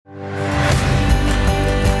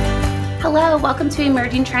Hello, welcome to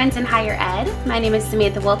Emerging Trends in Higher Ed. My name is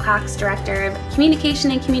Samantha Wilcox, Director of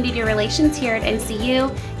Communication and Community Relations here at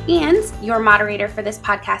NCU, and your moderator for this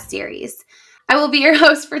podcast series. I will be your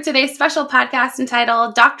host for today's special podcast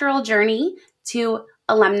entitled Doctoral Journey to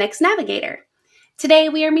Alumnix Navigator. Today,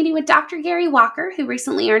 we are meeting with Dr. Gary Walker, who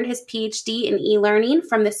recently earned his PhD in e-learning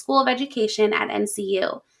from the School of Education at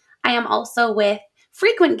NCU. I am also with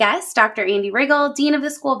frequent guest, Dr. Andy Riggle, Dean of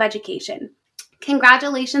the School of Education.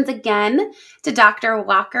 Congratulations again to Dr.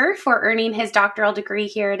 Walker for earning his doctoral degree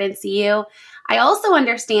here at NCU. I also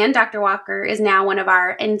understand Dr. Walker is now one of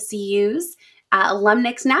our NCU's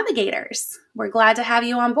Alumnix Navigators. We're glad to have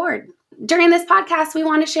you on board. During this podcast, we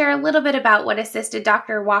want to share a little bit about what assisted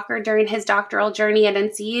Dr. Walker during his doctoral journey at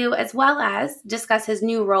NCU, as well as discuss his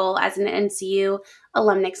new role as an NCU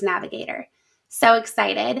Alumnix Navigator. So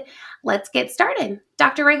excited. Let's get started.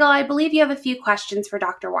 Dr. Riggle, I believe you have a few questions for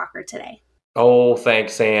Dr. Walker today. Oh,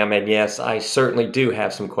 thanks, Sam. And yes, I certainly do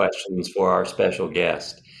have some questions for our special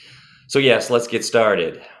guest. So yes, let's get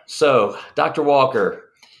started. So, Dr. Walker,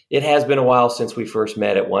 it has been a while since we first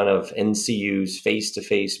met at one of NCU's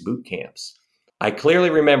face-to-face boot camps. I clearly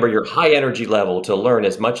remember your high energy level to learn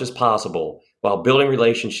as much as possible while building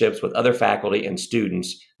relationships with other faculty and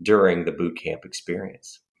students during the boot camp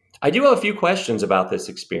experience. I do have a few questions about this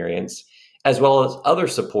experience, as well as other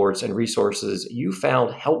supports and resources you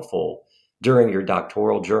found helpful during your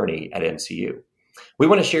doctoral journey at NCU. We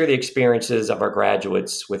want to share the experiences of our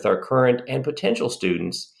graduates with our current and potential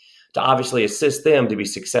students to obviously assist them to be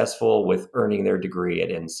successful with earning their degree at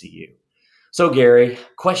NCU. So Gary,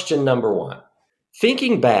 question number one.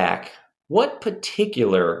 Thinking back, what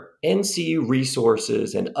particular NCU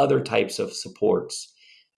resources and other types of supports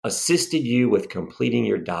assisted you with completing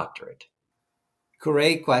your doctorate?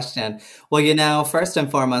 Great question. Well, first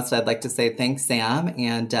and foremost, I'd like to say thanks, Sam,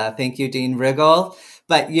 and thank you, Dean Riggle.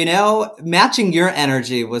 But, matching your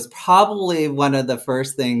energy was probably one of the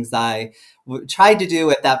first things I tried to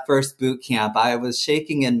do at that first boot camp. I was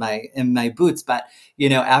shaking in my boots, but,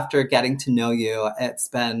 after getting to know you, it's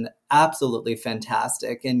been absolutely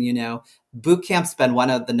fantastic. And, boot camp's been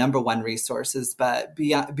one of the number one resources. But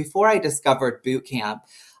before I discovered boot camp,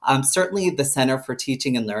 certainly the Center for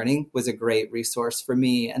Teaching and Learning was a great resource for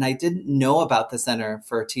me. And I didn't know about the Center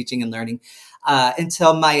for Teaching and Learning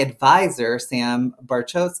until my advisor, Sam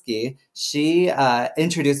Barchowski, she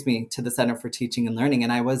introduced me to the Center for Teaching and Learning.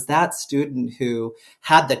 And I was that student who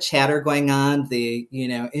had the chatter going on, the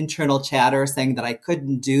internal chatter saying that I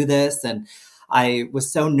couldn't do this. And I was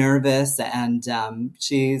so nervous. And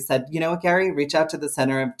she said, Gary, reach out to the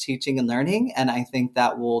Center of Teaching and Learning. And I think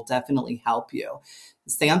that will definitely help you.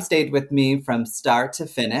 Sam stayed with me from start to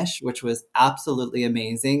finish, which was absolutely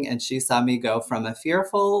amazing. And she saw me go from a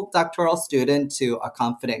fearful doctoral student to a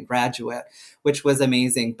confident graduate, which was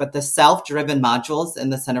amazing. But the self-driven modules in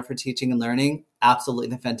the Center for Teaching and Learning,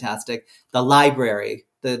 absolutely fantastic. The library,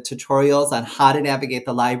 the tutorials on how to navigate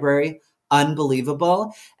the library,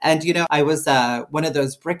 unbelievable. And, I was one of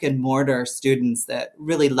those brick and mortar students that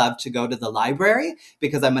really loved to go to the library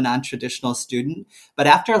because I'm a non-traditional student. But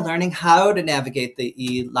after learning how to navigate the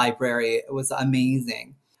e-library, it was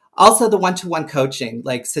amazing. Also, the one-to-one coaching,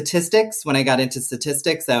 like statistics, when I got into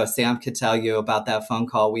statistics, Sam could tell you about that phone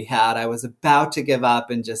call we had. I was about to give up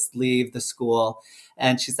and just leave the school.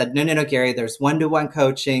 And she said, no, Gary, there's one-to-one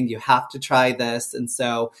coaching. You have to try this. And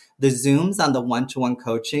so the Zooms on the one-to-one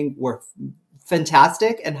coaching were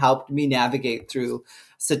fantastic and helped me navigate through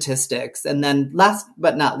statistics. And then last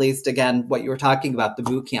but not least, again, what you were talking about, the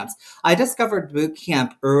boot camps. I discovered boot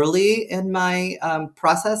camp early in my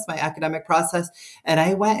process, my academic process, and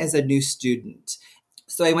I went as a new student.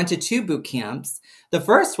 So I went to 2 boot camps. The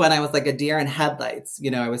first one, I was like a deer in headlights.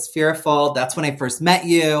 I was fearful. That's when I first met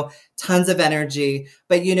you, tons of energy.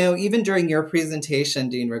 But, even during your presentation,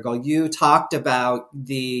 Dean Riggle, you talked about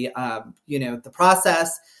the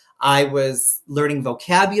process. I was learning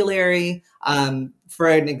vocabulary. For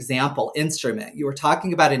an example, instrument. You were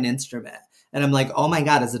talking about an instrument. And I'm like, oh my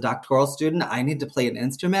God, as a doctoral student, I need to play an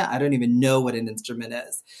instrument. I don't even know what an instrument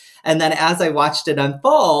is. And then as I watched it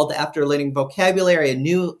unfold, after learning vocabulary and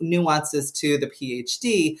new nuances to the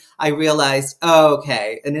PhD, I realized,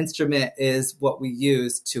 okay, an instrument is what we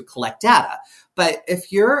use to collect data. But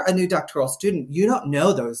if you're a new doctoral student, you don't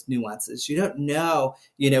know those nuances. You don't know,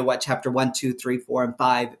 what chapter 1, 2, 3, 4, and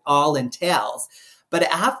 5 all entails. But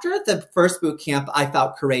after the first boot camp, I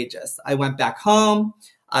felt courageous. I went back home.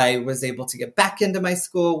 I was able to get back into my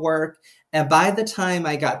schoolwork. And by the time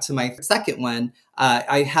I got to my second one,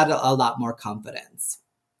 I had a lot more confidence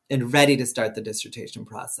and ready to start the dissertation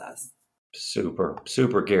process. Super,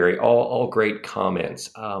 super, Gary. All great comments.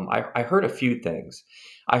 I heard a few things.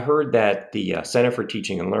 I heard that the Center for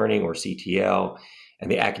Teaching and Learning, or CTL, and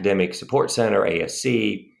the Academic Support Center,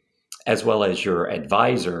 ASC, as well as your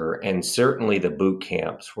advisor, and certainly the boot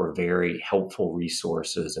camps were very helpful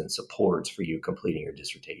resources and supports for you completing your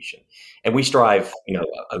dissertation. And we strive,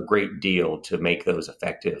 a great deal to make those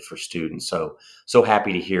effective for students. So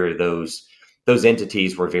happy to hear those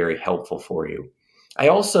entities were very helpful for you. I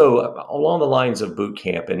also, along the lines of boot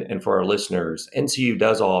camp, and for our listeners, NCU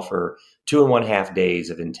does offer 2.5 days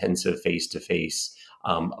of intensive face-to-face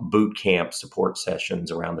boot camp support sessions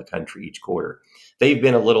around the country each quarter. They've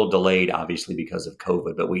been a little delayed, obviously, because of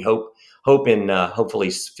COVID, but we hope in hopefully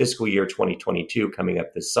fiscal year 2022 coming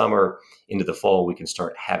up this summer into the fall, we can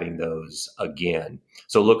start having those again.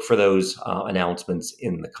 So look for those announcements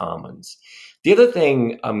in the Commons. The other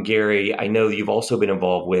thing, Gary, I know you've also been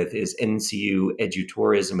involved with is NCU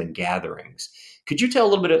edutourism and gatherings. Could you tell a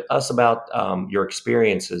little bit to us about your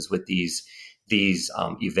experiences with these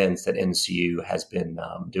events that NCU has been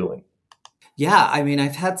doing? Yeah, I mean,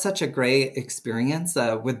 I've had such a great experience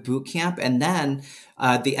with boot camp. And then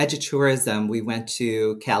the edutourism, we went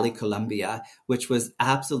to Cali, Colombia, which was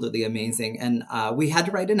absolutely amazing. And we had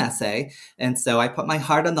to write an essay. And so I put my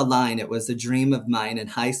heart on the line. It was a dream of mine in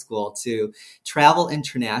high school to travel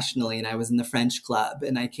internationally. And I was in the French club.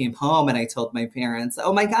 And I came home and I told my parents,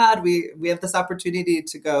 oh my God, we have this opportunity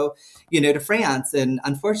to go, to France. And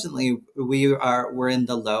unfortunately, we're in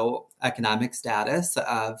the low economic status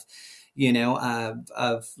of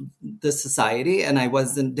the society. And I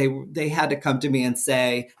wasn't, they had to come to me and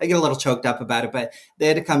say, I get a little choked up about it, but they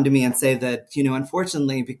had to come to me and say that,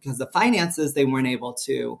 unfortunately, because of finances, they weren't able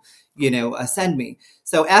to, send me.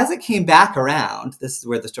 So as it came back around, this is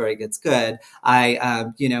where the story gets good. I,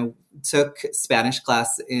 took Spanish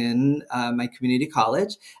class in my community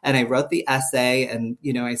college, and I wrote the essay, and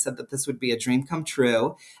I said that this would be a dream come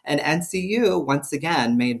true. And NCU once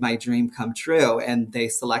again made my dream come true, and they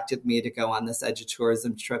selected me to go on this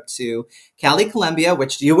edutourism trip to Cali, Colombia,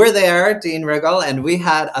 which you were there, Dean Riggle, and we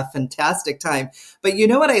had a fantastic time. But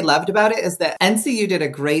what I loved about it is that NCU did a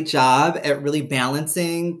great job at really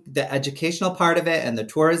balancing the educational part of it and the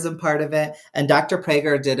tourism part of it. And Dr.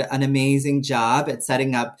 Prager did an amazing job at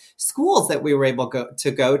setting up schools that we were able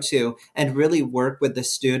to go to and really work with the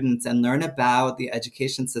students and learn about the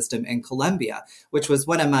education system in Colombia, which was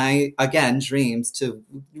one of my, again, dreams, to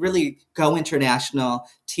really go international,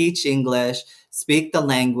 teach English, speak the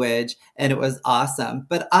language, and it was awesome.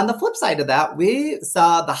 But on the flip side of that, we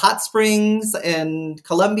saw the hot springs in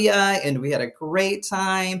Colombia, and we had a great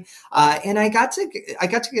time. And I got to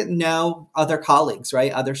get to know other colleagues,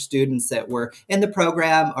 right? Other students that were in the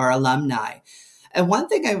program or alumni. And one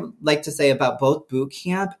thing I would like to say about both boot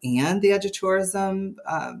camp and the edutourism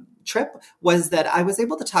trip was that I was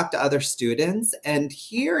able to talk to other students and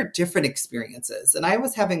hear different experiences. And I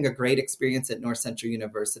was having a great experience at North Central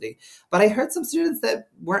University, but I heard some students that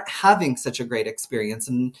weren't having such a great experience.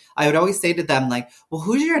 And I would always say to them, like, well,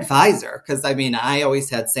 who's your advisor? Because I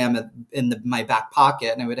always had Sam in my back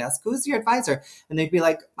pocket, and I would ask, who's your advisor? And they'd be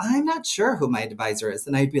like, I'm not sure who my advisor is.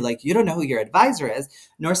 And I'd be like, you don't know who your advisor is?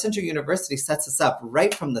 North Central University sets us up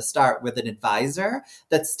right from the start with an advisor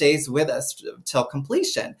that stays with us till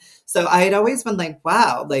completion. So I had always been like,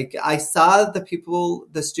 wow, like I saw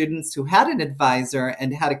the students who had an advisor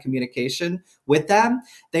and had a communication with them,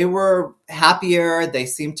 they were happier. They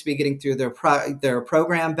seemed to be getting through their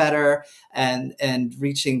program better and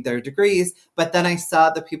reaching their degrees. But then I saw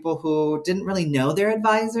the people who didn't really know their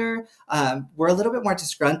advisor were a little bit more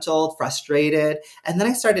disgruntled, frustrated. And then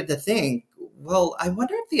I started to think, well, I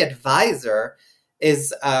wonder if the advisor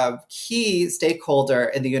is a key stakeholder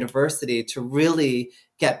in the university to really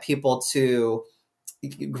get people to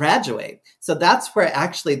graduate. So that's where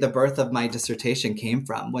actually the birth of my dissertation came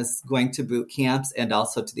from, was going to boot camps and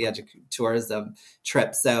also to the edutourism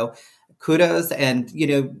trip. So kudos, and,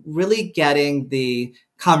 really getting the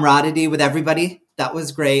camaraderie with everybody. That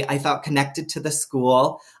was great. I felt connected to the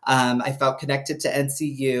school. I felt connected to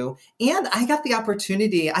NCU, and I got the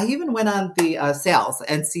opportunity. I even went on the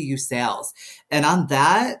NCU sales. And on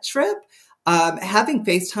that trip, having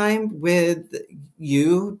FaceTime with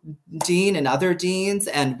you, Dean, and other deans,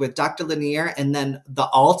 and with Dr. Lanier, and then the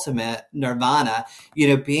ultimate nirvana,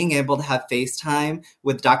 being able to have FaceTime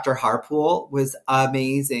with Dr. Harpool was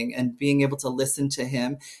amazing. And being able to listen to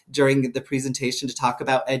him during the presentation to talk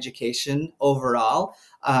about education overall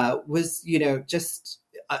was, just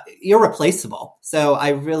irreplaceable. So I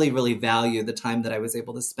really, really value the time that I was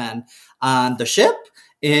able to spend on the ship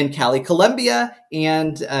in Cali, Colombia,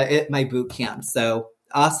 and at my boot camp. So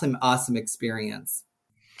awesome experience.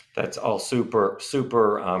 That's all super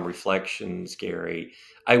reflections, Gary.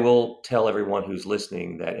 I will tell everyone who's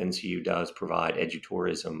listening that NCU does provide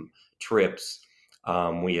edutourism trips.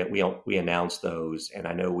 We announce those, and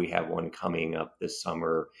I know we have one coming up this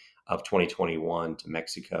summer of 2021 to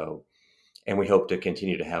Mexico, and we hope to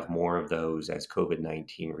continue to have more of those as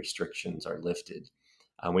COVID-19 restrictions are lifted.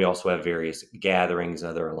 We also have various gatherings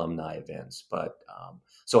and other alumni events, but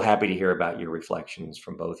so happy to hear about your reflections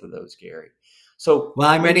from both of those, Gary. So, Well,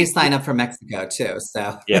 I'm ready to sign up for Mexico too.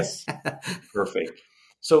 So yes, perfect.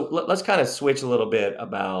 So let's kind of switch a little bit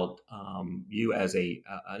about you as an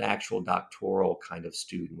actual doctoral kind of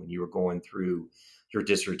student when you were going through your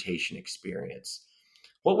dissertation experience.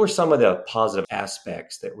 What were some of the positive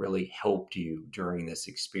aspects that really helped you during this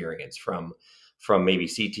experience from maybe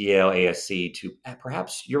CTL, ASC to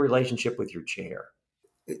perhaps your relationship with your chair?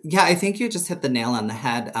 Yeah, I think you just hit the nail on the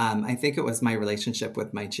head. I think it was my relationship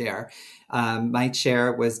with my chair. My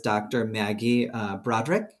chair was Dr. Maggie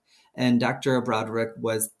Broderick, and Dr. Broderick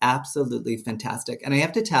was absolutely fantastic. And I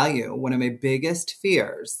have to tell you, one of my biggest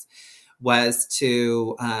fears was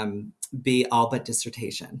to be all but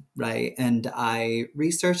dissertation, right? And I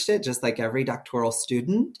researched it just like every doctoral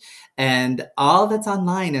student. And all that's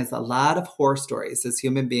online is a lot of horror stories. As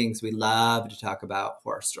human beings, we love to talk about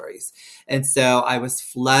horror stories. And so I was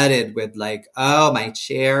flooded with like, oh, my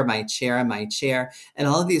chair, my chair, my chair, and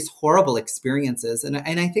all of these horrible experiences. And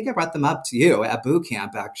I think I brought them up to you at boot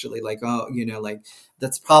camp, actually, like, oh, like,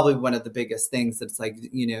 that's probably one of the biggest things that's like,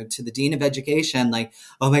 to the dean of education, like,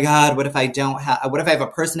 oh my God, what if I have a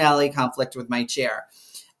personality conflict with my chair?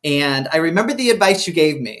 And I remember the advice you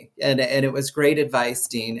gave me, and it was great advice,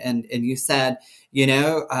 Dean. And you said,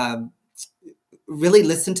 really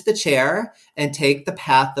listen to the chair and take the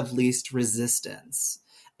path of least resistance.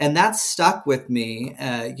 And that stuck with me,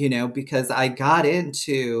 because I got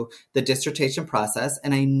into the dissertation process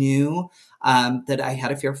and I knew that I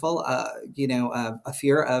had a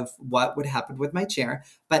fear of what would happen with my chair.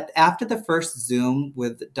 But after the first Zoom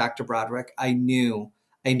with Dr. Broderick, I knew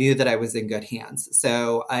that I was in good hands.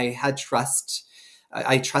 So I had trust.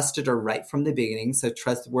 I trusted her right from the beginning. So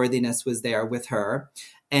trustworthiness was there with her.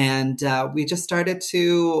 And we just started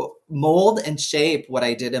to mold and shape what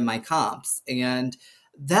I did in my comps. And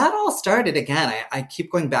that all started again. I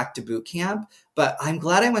keep going back to boot camp, but I'm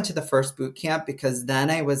glad I went to the first boot camp because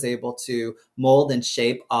then I was able to mold and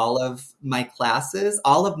shape all of my classes.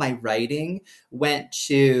 All of my writing went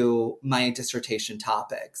to my dissertation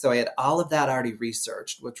topic. So I had all of that already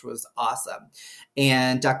researched, which was awesome.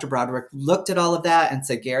 And Dr. Broderick looked at all of that and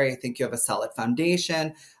said, Gary, I think you have a solid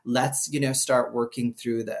foundation. Let's, start working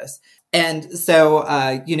through this. And so,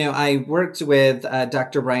 I worked with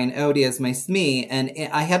Dr. Brian Odie as my SME, and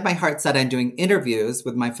I had my heart set on doing interviews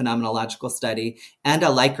with my phenomenological study and a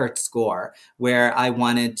Likert score, where I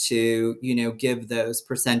wanted to, give those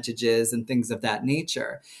percentages and things of that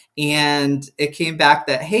nature. And it came back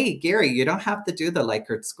that, hey, Gary, you don't have to do the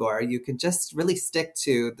Likert score. You can just really stick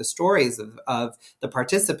to the stories of the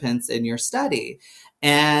participants in your study.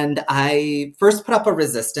 And I first put up a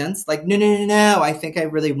resistance, like, no, I think I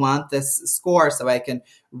really want this score so I can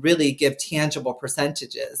really give tangible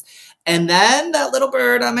percentages. And then that little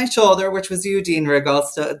bird on my shoulder, which was you, Dean Riggle,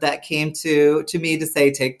 so that came to me to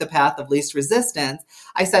say, take the path of least resistance.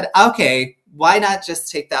 I said, okay, why not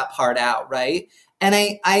just take that part out, right? And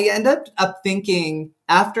I ended up thinking,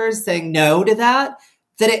 after saying no to that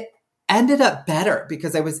it ended up better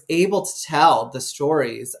because I was able to tell the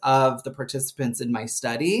stories of the participants in my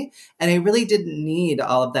study. And I really didn't need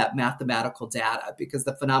all of that mathematical data because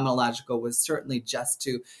the phenomenological was certainly just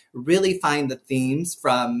to really find the themes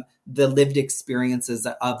from the lived experiences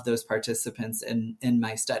of those participants in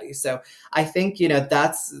my study. So I think,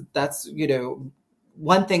 that's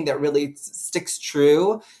one thing that really sticks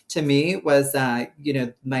true to me was,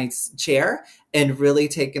 my chair and really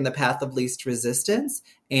taking the path of least resistance.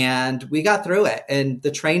 And we got through it. And the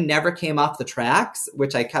train never came off the tracks,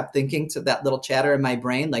 which I kept thinking to that little chatter in my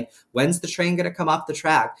brain, like, when's the train going to come off the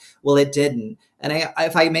track? Well, it didn't. And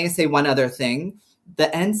if I may say one other thing, the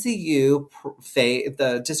NCU phase,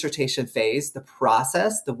 the dissertation phase, the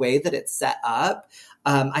process, the way that it's set up,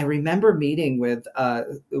 I remember meeting with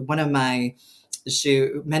one of my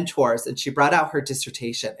mentors, and she brought out her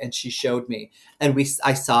dissertation and she showed me, and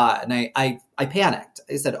I saw it, and I panicked.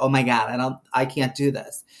 I said, oh my God, I can't do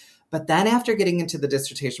this. But then after getting into the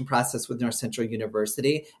dissertation process with North Central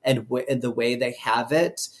University and the way they have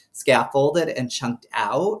it scaffolded and chunked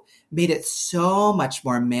out made it so much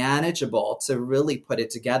more manageable to really put it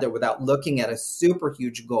together without looking at a super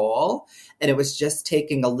huge goal. And it was just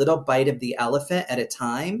taking a little bite of the elephant at a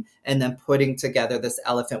time and then putting together this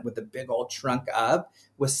elephant with a big old trunk up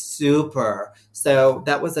was super. So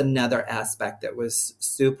that was another aspect that was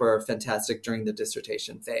super fantastic during the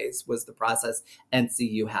dissertation phase, was the process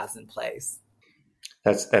NCU has in place.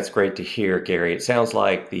 That's great to hear, Gary. It sounds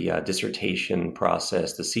like the dissertation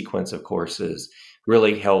process, the sequence of courses,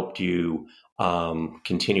 really helped you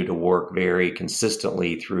continue to work very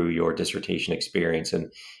consistently through your dissertation experience.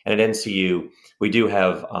 And at NCU, we do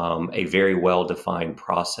have a very well-defined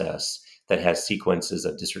process that has sequences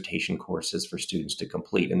of dissertation courses for students to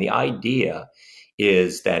complete. And the idea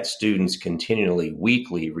is that students continually,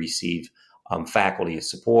 weekly receive faculty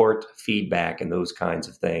support, feedback, and those kinds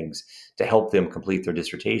of things to help them complete their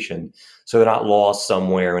dissertation so they're not lost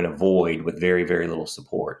somewhere in a void with very, very little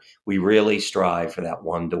support. We really strive for that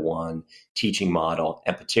one-to-one teaching model,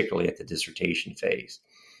 and particularly at the dissertation phase.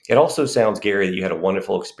 It also sounds, Gary, that you had a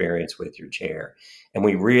wonderful experience with your chair. And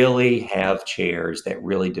we really have chairs that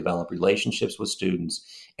really develop relationships with students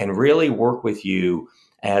and really work with you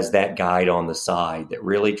as that guide on the side that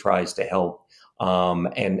really tries to help.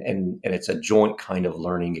 And it's a joint kind of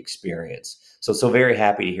learning experience. So very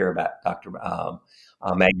happy to hear about Dr.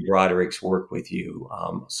 Maggie Broderick's work with you.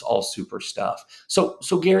 It's all super stuff. So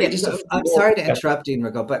Gary, I'm sorry to interrupt, Dean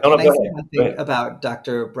Riggle, but No, can I say go one ahead. thing about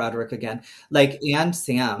Dr. Broderick again? Like, and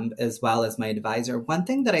Sam, as well as my advisor, one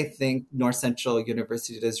thing that I think North Central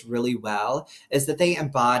University does really well is that they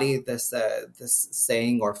embody this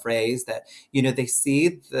saying or phrase that, they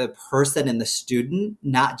see the person and the student,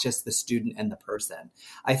 not just the student and the person.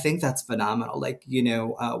 I think that's phenomenal. Like,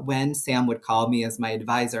 when Sam would call me as my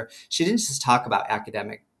advisor, she didn't just talk about academic,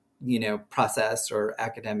 process or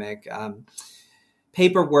academic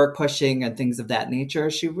paperwork pushing and things of that nature.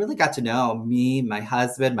 She really got to know me, my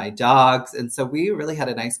husband, my dogs. And so we really had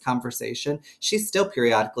a nice conversation. She still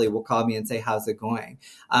periodically will call me and say, how's it going?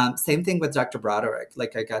 Same thing with Dr. Broderick.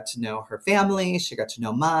 Like, I got to know her family. She got to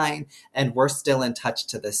know mine. And we're still in touch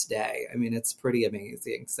to this day. I mean, it's pretty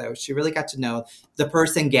amazing. So she really got to know the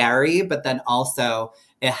person, Gary, but then also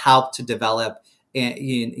it helped to develop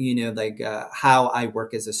how I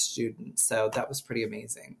work as a student. So that was pretty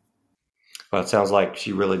amazing. Well, it sounds like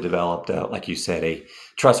she really developed, like you said, a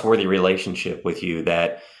trustworthy relationship with you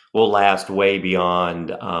that will last way beyond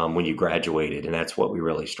when you graduated, and that's what we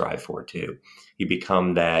really strive for too. You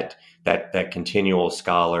become that continual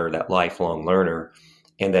scholar, that lifelong learner,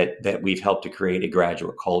 and that we've helped to create a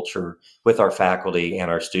graduate culture with our faculty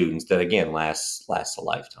and our students that again lasts a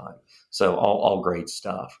lifetime. So all great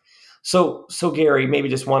stuff. So Gary, maybe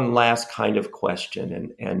just one last kind of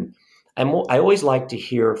question, and I always like to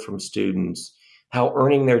hear from students how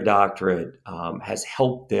earning their doctorate has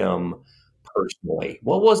helped them personally.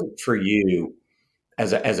 What was it for you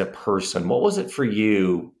as a person? What was it for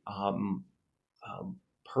you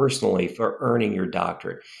personally for earning your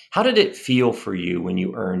doctorate? How did it feel for you when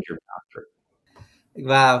you earned your doctorate?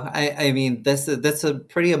 Wow. I mean, that's a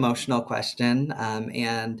pretty emotional question.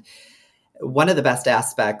 And one of the best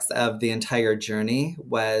aspects of the entire journey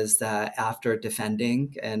was after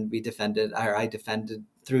defending, and I defended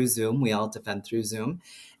through Zoom. We all defend through Zoom.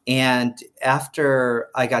 And after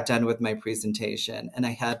I got done with my presentation and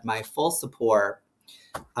I had my full support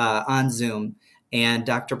on Zoom, and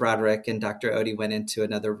Dr. Broderick and Dr. Odie went into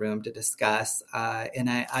another room to discuss. And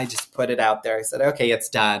I just put it out there. I said, okay, it's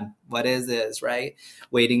done. What is, right?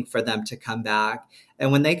 Waiting for them to come back.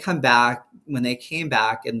 And when they came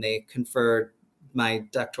back and they conferred my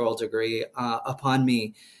doctoral degree upon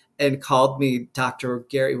me and called me Dr.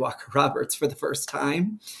 Gary Walker Roberts for the first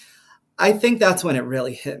time, I think that's when it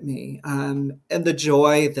really hit me. And the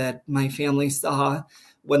joy that my family saw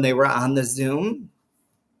when they were on the Zoom.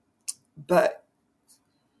 But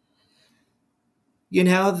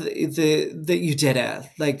that you did it,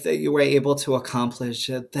 like that you were able to accomplish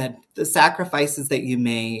it, that the sacrifices that you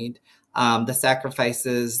made, the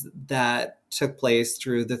sacrifices that took place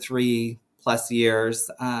through the 3+ years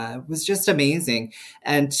was just amazing.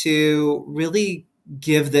 And to really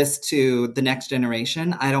give this to the next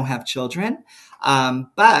generation. I don't have children,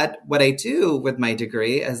 but what I do with my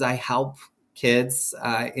degree is I help kids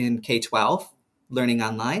in K-12 learning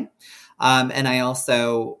online. And I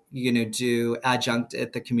also, do adjunct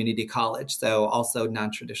at the community college. So also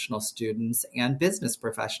non-traditional students and business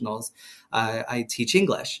professionals. I teach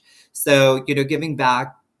English. So, giving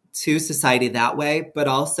back to society that way, but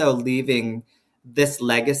also leaving this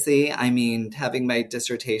legacy. I mean, having my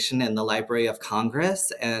dissertation in the Library of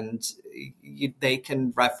Congress, and they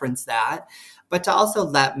can reference that. But to also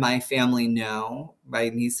let my family know, my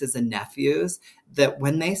nieces and nephews, that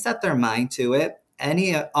when they set their mind to it,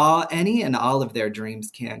 any and all of their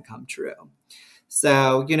dreams can come true.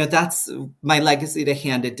 So, that's my legacy to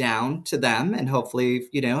hand it down to them. And hopefully,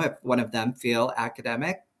 if one of them feel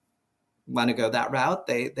academic, want to go that route,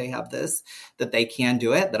 they have this, that they can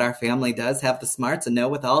do it, that our family does have the smarts and know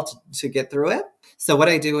withal to get through it. So what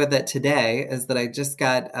I do with it today is that I just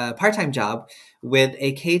got a part-time job with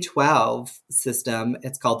a K-12 system.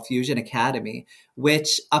 It's called Fusion Academy,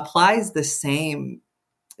 which applies the same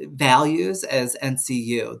values as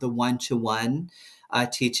NCU, the one-to-one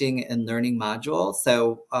teaching and learning module.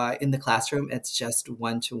 So in the classroom, it's just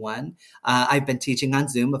one-to-one. I've been teaching on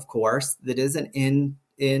Zoom, of course. That is an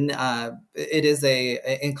it is a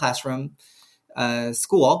in classroom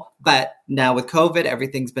school, but now with COVID,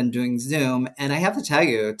 everything's been doing Zoom. And I have to tell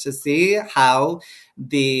you, to see how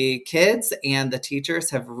the kids and the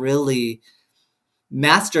teachers have really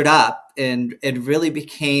mastered up and really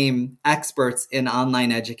became experts in online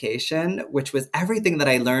education, which was everything that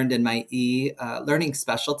I learned in my learning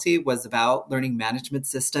specialty was about learning management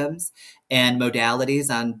systems and modalities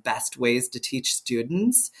on best ways to teach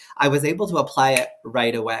students. I was able to apply it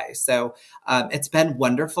right away. So it's been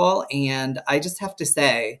wonderful. And I just have to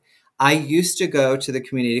say, I used to go to the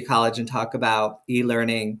community college and talk about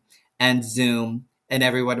e-learning and Zoom, and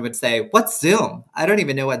everyone would say, "What's Zoom? I don't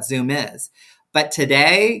even know what Zoom is." But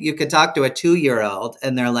today you could talk to a 2-year-old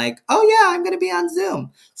and they're like, "Oh yeah, I'm going to be on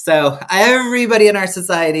Zoom." So everybody in our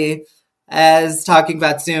society is talking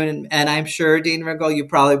about Zoom. And I'm sure, Dean Riggle, you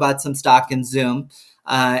probably bought some stock in Zoom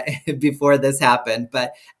before this happened.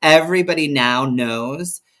 But everybody now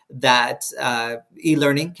knows that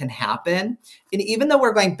e-learning can happen. And even though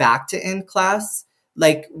we're going back to in-class,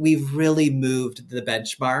 like we've really moved the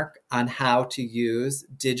benchmark on how to use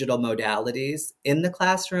digital modalities in the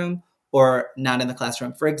classroom or not in the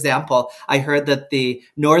classroom. For example, I heard that the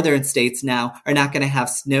northern states now are not going to have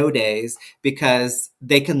snow days because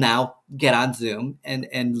they can now get on Zoom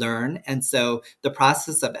and learn. And so the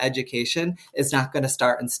process of education is not going to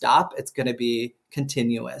start and stop. It's going to be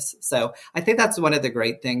continuous. So I think that's one of the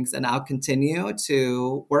great things. And I'll continue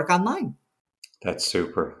to work online. That's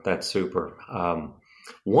super. That's super.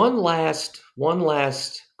 One last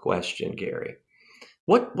question, Gary.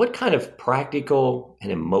 What kind of practical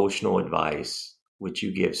and emotional advice would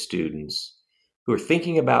you give students who are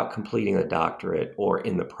thinking about completing a doctorate or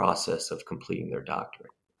in the process of completing their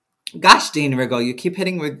doctorate? Gosh, Dean Riggle, you keep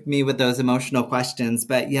hitting me with those emotional questions.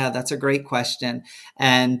 But yeah, that's a great question.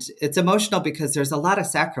 And it's emotional because there's a lot of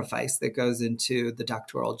sacrifice that goes into the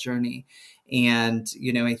doctoral journey. And,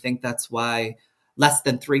 I think that's why less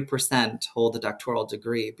than 3% hold a doctoral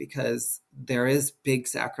degree, because there is big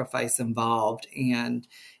sacrifice involved. And,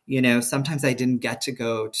 sometimes I didn't get to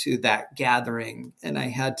go to that gathering and I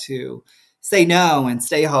had to say no and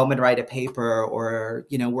stay home and write a paper or,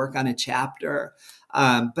 work on a chapter.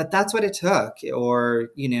 But that's what it took. Or,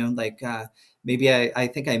 maybe I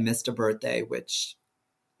think I missed a birthday, which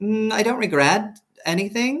I don't regret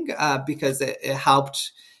anything because it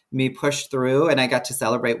helped me push through and I got to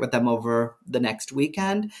celebrate with them over the next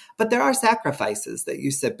weekend. But there are sacrifices that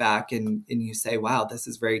you sit back and you say, wow, this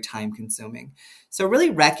is very time consuming. So really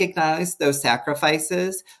recognize those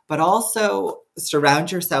sacrifices, but also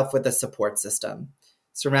surround yourself with a support system.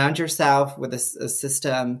 Surround yourself with a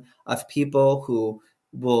system of people who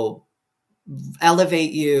will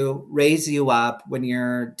elevate you, raise you up when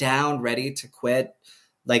you're down, ready to quit.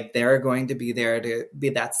 Like they're going to be there to be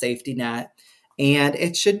that safety net. And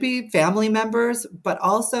it should be family members, but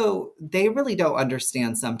also they really don't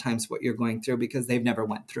understand sometimes what you're going through because they've never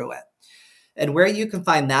went through it. And where you can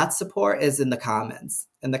find that support is in the Commons.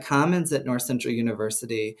 And the Commons at North Central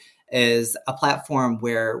University is a platform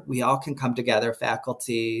where we all can come together,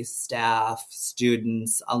 faculty, staff,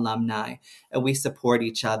 students, alumni, and we support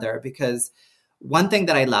each other. Because one thing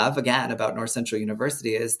that I love, again, about North Central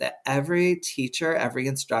University is that every teacher, every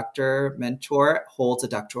instructor, mentor holds a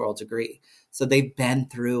doctoral degree. So they've been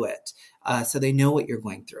through it. So they know what you're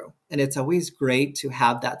going through. And it's always great to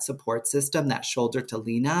have that support system, that shoulder to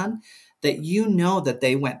lean on, that that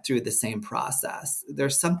they went through the same process.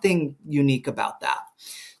 There's something unique about that.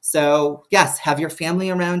 So yes, have your family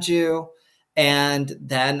around you, and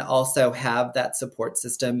then also have that support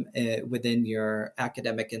system within your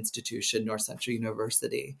academic institution, North Central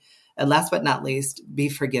University. And last but not least, be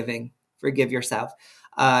forgiving. Forgive yourself.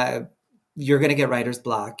 You're going to get writer's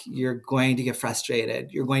block. You're going to get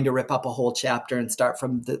frustrated. You're going to rip up a whole chapter and start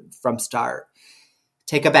from start.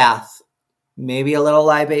 Take a bath, maybe a little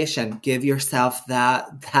libation. Give yourself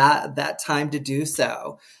that time to do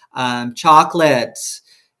so. Chocolate,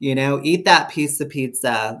 eat that piece of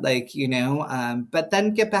pizza, but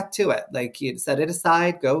then get back to it. Like, you set it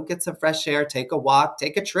aside, go get some fresh air, take a walk,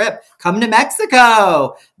 take a trip, come to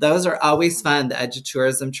Mexico. Those are always fun, the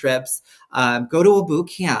edutourism trips. Go to a boot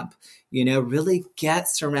camp, really get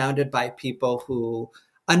surrounded by people who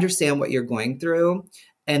understand what you're going through.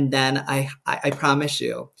 And then I promise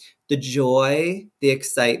you, the joy, the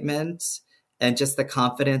excitement, and just the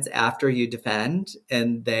confidence after you defend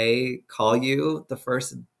and they call you the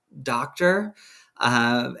first doctor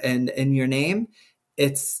and in your name,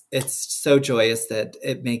 it's so joyous that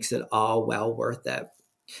it makes it all well worth it.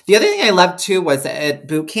 The other thing I loved too was at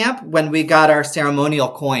boot camp when we got our ceremonial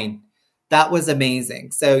coin. That was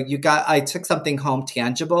amazing. So I took something home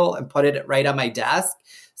tangible and put it right on my desk.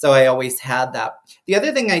 So I always had that. The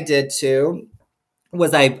other thing I did too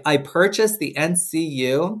was I purchased the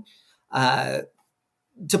NCU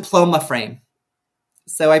diploma frame.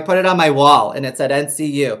 So I put it on my wall and it said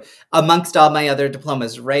NCU amongst all my other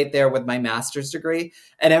diplomas right there with my master's degree.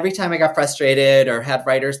 And every time I got frustrated or had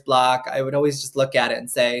writer's block, I would always just look at it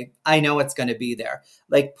and say, I know it's going to be there.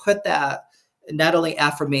 Like, put that, not only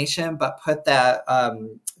affirmation, but put that,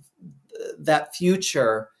 that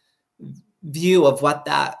future view of what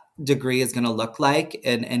that degree is going to look like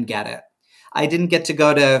and get it. I didn't get to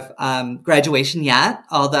go to graduation yet,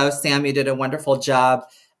 although Sam, you did a wonderful job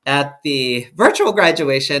at the virtual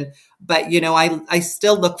graduation. But, I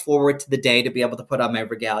still look forward to the day to be able to put on my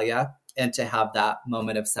regalia and to have that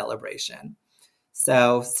moment of celebration.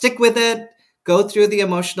 So stick with it, go through the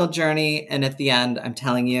emotional journey. And at the end, I'm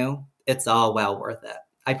telling you, it's all well worth it.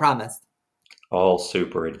 I promise. All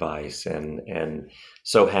super advice, and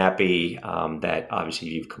so happy that obviously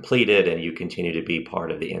you've completed and you continue to be part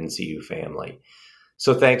of the NCU family.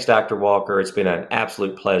 So thanks, Dr. Walker. It's been an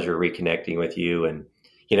absolute pleasure reconnecting with you. And,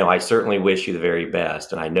 I certainly wish you the very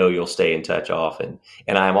best. And I know you'll stay in touch often.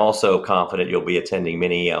 And I'm also confident you'll be attending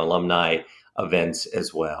many alumni events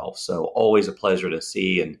as well. So always a pleasure to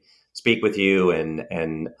see and speak with you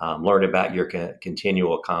and learn about your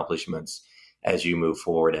continual accomplishments as you move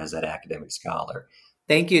forward as that academic scholar.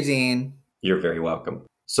 Thank you, Dean. You're very welcome.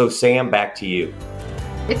 So Sam, back to you.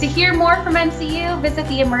 To hear more from NCU, visit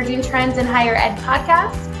the Emerging Trends in Higher Ed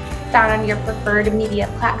podcast, found on your preferred media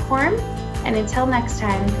platform. And until next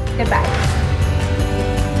time, goodbye.